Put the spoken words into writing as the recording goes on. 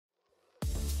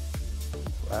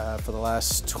For the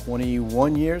last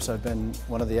 21 years, I've been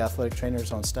one of the athletic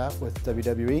trainers on staff with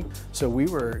WWE. So we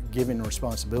were given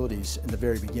responsibilities in the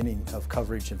very beginning of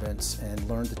coverage events and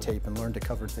learned to tape and learned to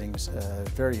cover things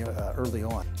very early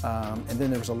on. And then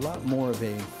there was a lot more of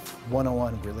a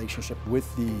one-on-one relationship with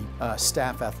the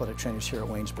staff athletic trainers here at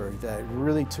Waynesburg that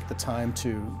really took the time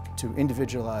to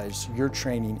individualize your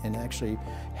training and actually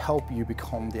help you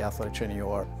become the athletic trainer you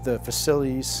are. The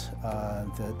facilities,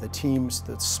 the teams,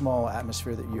 the small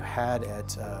atmosphere that you had at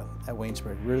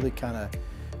Waynesburg really kind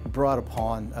of brought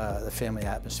upon the family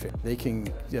atmosphere. They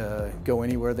can go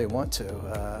anywhere they want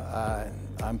to.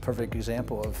 I'm a perfect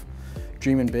example of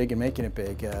dreaming big and making it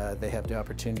big. They have the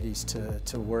opportunities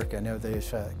to work. I know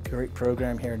they've a great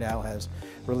program here now, has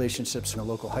relationships in the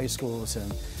local high schools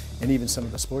and even some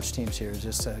of the sports teams here,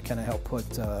 just to kind of help put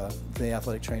the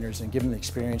athletic trainers and give them the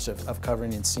experience of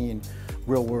covering and seeing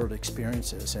real world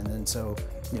experiences. And then so,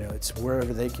 you know, it's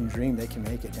wherever they can dream, they can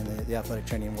make it in the athletic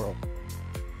training world.